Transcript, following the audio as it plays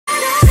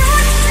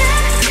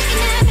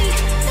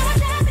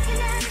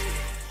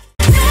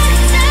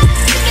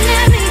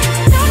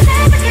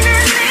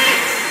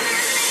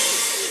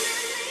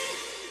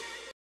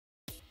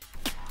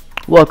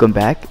Welcome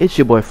back, it's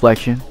your boy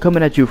Flexision,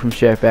 coming at you from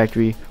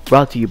SHAREfactory,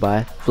 brought to you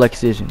by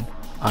Flexision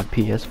on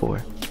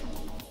PS4.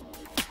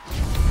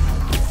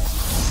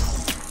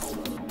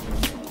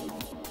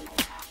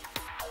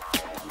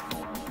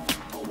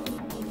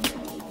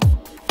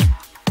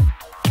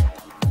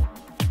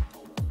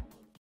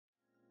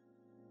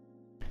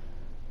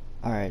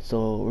 Alright,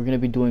 so we're going to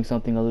be doing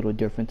something a little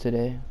different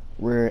today.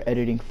 We're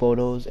editing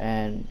photos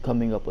and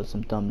coming up with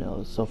some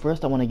thumbnails. So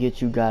first I want to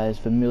get you guys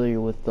familiar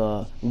with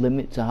the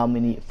limit to how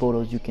many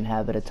photos you can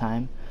have at a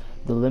time.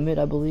 The limit,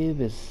 I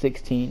believe, is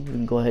 16. You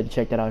can go ahead and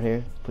check that out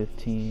here.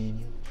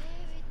 15,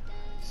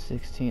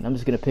 16. I'm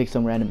just going to pick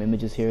some random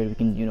images here that we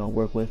can,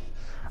 work with.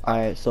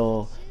 Alright,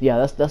 so yeah,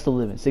 that's the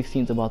limit.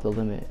 16 is about the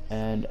limit.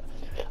 And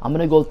I'm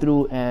going to go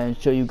through and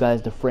show you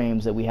guys the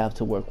frames that we have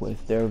to work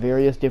with. There are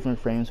various different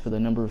frames for the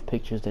number of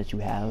pictures that you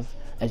have,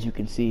 as you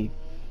can see.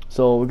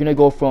 So we're going to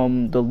go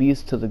from the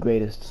least to the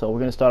greatest. So we're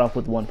going to start off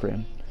with one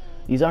frame.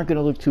 These aren't going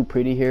to look too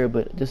pretty here,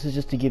 but this is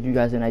just to give you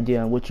guys an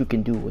idea on what you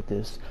can do with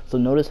this. So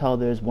notice how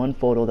there's one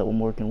photo that we're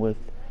working with,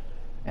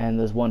 and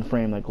there's one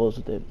frame that goes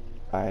with it.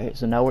 Alright,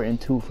 so now we're in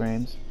 2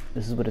 frames.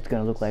 This is what it's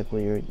going to look like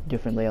with your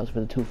different layouts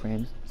for the 2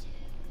 frames.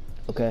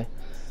 Okay,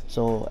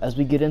 so as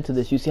we get into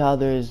this, you see how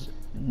there's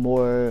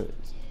more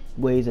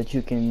ways that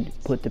you can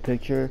put the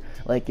picture.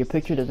 Like, your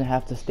picture doesn't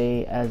have to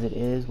stay as it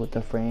is with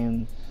the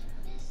frame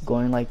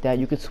going like that.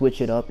 You could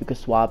switch it up. You could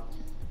swap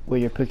where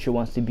your picture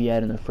wants to be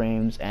at in the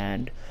frames,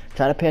 and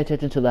try to pay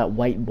attention to that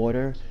white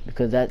border,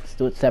 because that's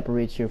what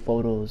separates your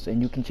photos,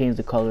 and you can change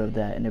the color of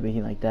that and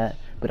everything like that.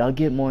 But I'll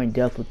get more in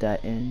depth with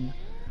that in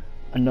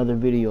another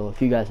video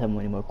if you guys have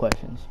any more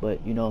questions.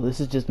 But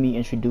this is just me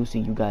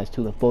introducing you guys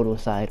to the photo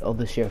side of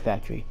the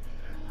SHAREfactory.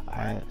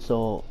 Alright,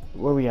 so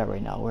where are we at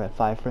right now? We're at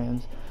 5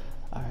 frames.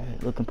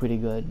 Alright, looking pretty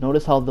good.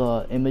 Notice how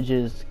the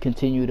images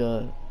continue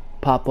to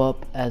pop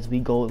up as we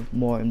go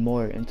more and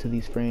more into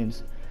these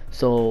frames.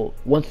 So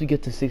once we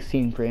get to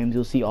 16 frames,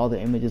 you'll see all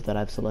the images that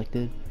I've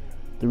selected.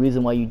 The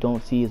reason why you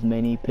don't see as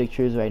many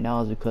pictures right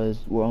now is because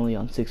we're only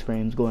on 6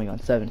 frames going on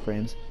 7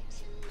 frames.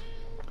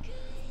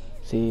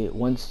 See,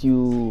 once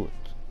you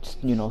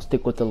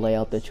stick with the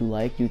layout that you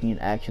like, you can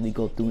actually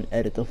go through and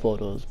edit the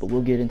photos, but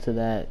we'll get into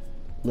that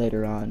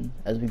later on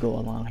as we go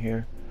along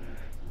here.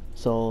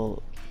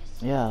 So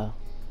yeah,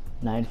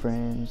 9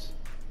 frames.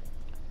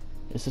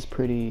 This is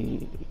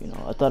pretty,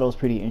 I thought it was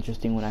pretty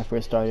interesting when I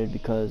first started,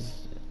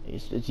 because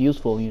it's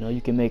useful.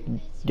 You can make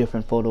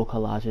different photo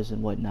collages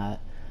and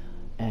whatnot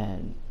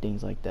and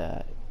things like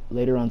that.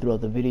 Later on throughout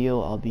the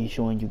video, I'll be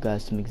showing you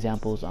guys some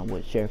examples on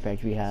what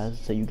SHAREfactory has,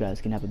 so you guys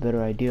can have a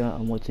better idea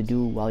on what to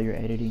do while you're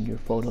editing your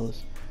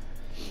photos.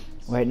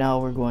 Right now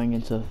we're going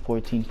into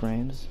 14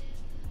 frames.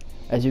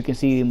 As you can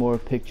see, more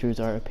pictures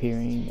are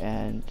appearing,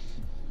 and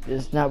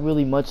there's not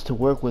really much to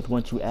work with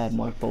once you add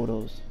more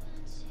photos.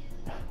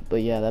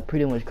 But yeah, that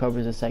pretty much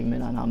covers a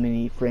segment on how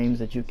many frames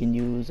that you can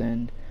use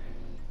and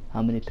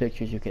how many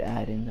pictures you could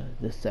add in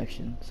this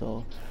section.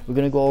 So we're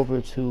gonna go over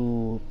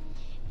to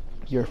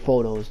your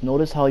photos.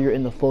 Notice how you're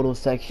in the photo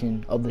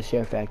section of the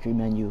SHAREfactory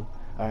menu.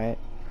 Alright,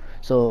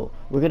 so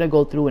we're gonna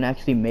go through and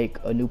actually make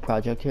a new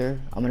project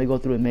here. I'm gonna go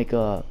through and make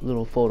a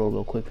little photo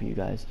real quick for you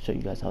guys, show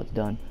you guys how it's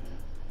done.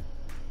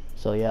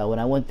 So yeah, when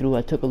I went through,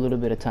 I took a little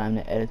bit of time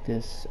to edit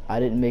this. I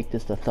didn't make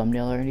this a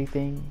thumbnail or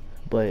anything,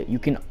 but you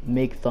can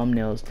make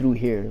thumbnails through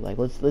here. Like,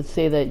 let's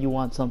say that you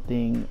want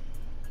something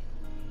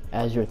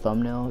as your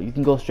thumbnail. You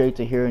can go straight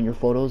to here in your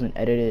photos and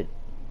edit it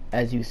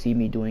as you see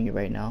me doing it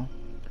right now.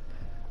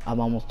 I'm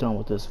almost done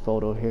with this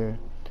photo here,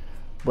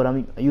 but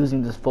I'm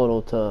using this photo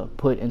to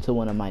put into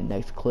one of my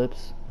next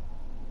clips.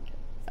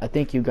 I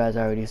think you guys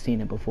already seen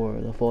it before,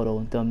 the photo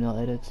and thumbnail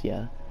edits.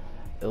 Yeah,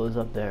 it was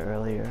up there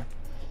earlier.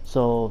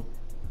 So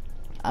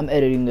I'm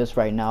editing this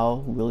right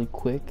now really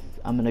quick.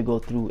 I'm gonna go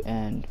through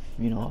and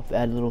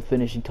add little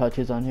finishing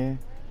touches on here,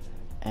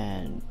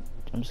 and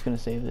I'm just gonna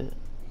save it.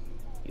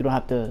 You don't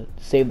have to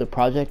save the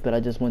project, but I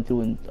just went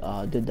through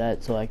and did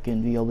that so I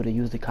can be able to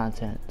use the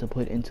content to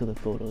put into the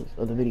photos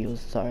or the videos.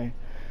 Sorry.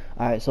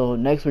 Alright, so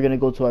next we're gonna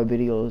go to our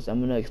videos. I'm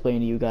gonna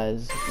explain to you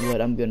guys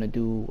what I'm gonna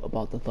do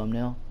about the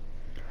thumbnail.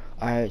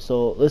 Alright,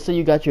 so let's say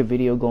you got your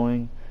video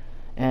going,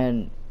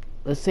 and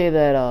let's say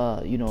that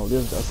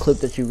there's a clip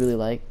that you really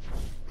like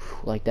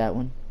that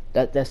one.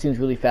 That seems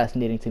really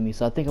fascinating to me,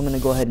 so I think I'm gonna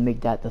go ahead and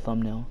make that the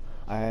thumbnail.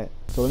 Alright,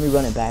 so let me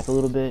run it back a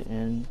little bit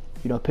and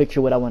picture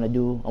what I want to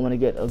do. I want to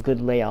get a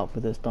good layout for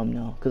this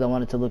thumbnail, because I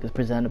want it to look as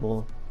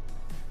presentable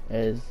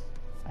as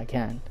I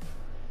can.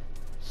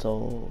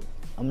 So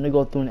I'm gonna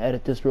go through and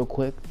edit this real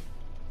quick.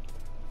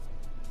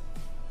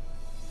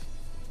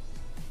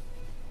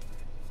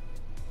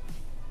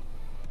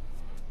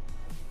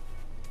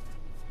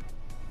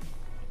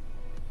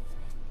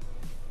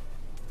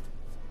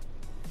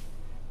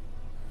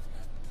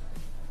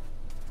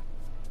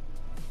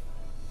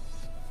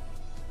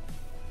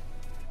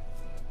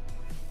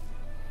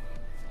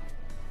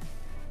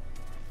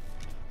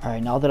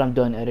 Alright, now that I'm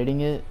done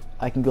editing it,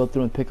 I can go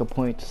through and pick a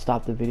point to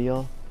stop the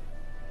video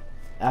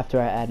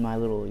after I add my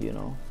little,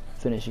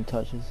 finishing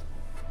touches.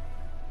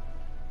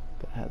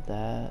 Have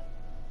that,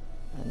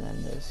 and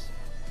then this.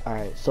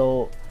 Alright,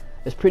 so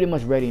it's pretty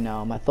much ready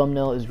now. My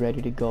thumbnail is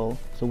ready to go.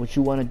 So what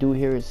you want to do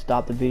here is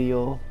stop the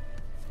video,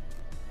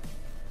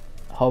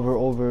 hover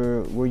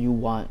over where you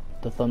want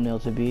the thumbnail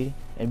to be,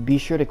 and be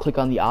sure to click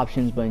on the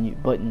options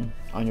button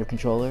on your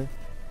controller,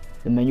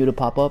 the menu to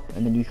pop up,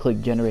 and then you click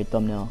generate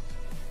thumbnail.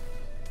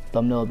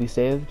 Thumbnail will be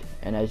saved,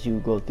 and as you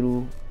go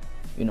through,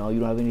 you know, you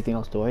don't have anything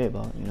else to worry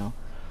about, you know.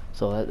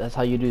 So that's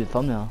how you do the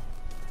thumbnail.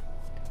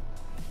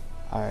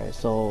 Alright,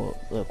 so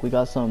look, we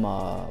got some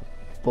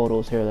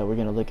photos here that we're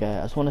gonna look at.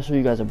 I just want to show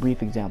you guys a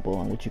brief example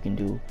on what you can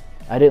do.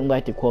 I didn't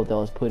like the quote that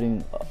was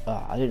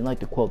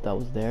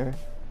there,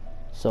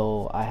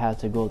 so I had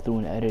to go through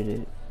and edit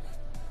it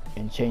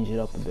and change it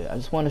up a bit. I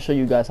just want to show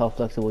you guys how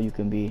flexible you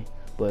can be.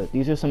 But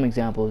these are some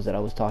examples that I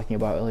was talking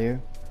about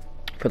earlier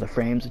for the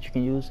frames that you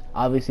can use.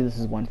 Obviously this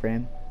is one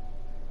frame.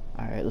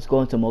 Alright, let's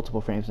go into multiple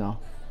frames now.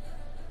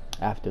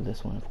 After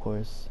this one, of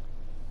course.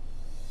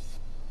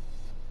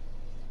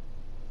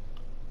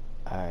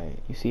 Alright,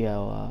 you see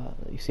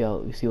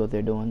what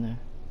they're doing there?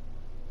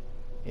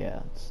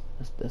 Yeah,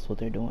 that's what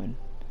they're doing.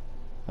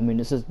 I mean,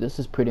 this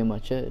is pretty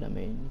much it. I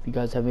mean, if you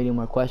guys have any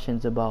more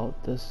questions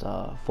about this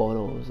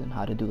photos and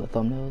how to do the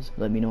thumbnails,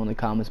 let me know in the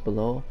comments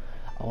below.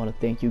 I want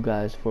to thank you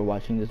guys for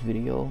watching this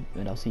video,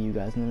 and I'll see you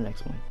guys in the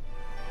next one.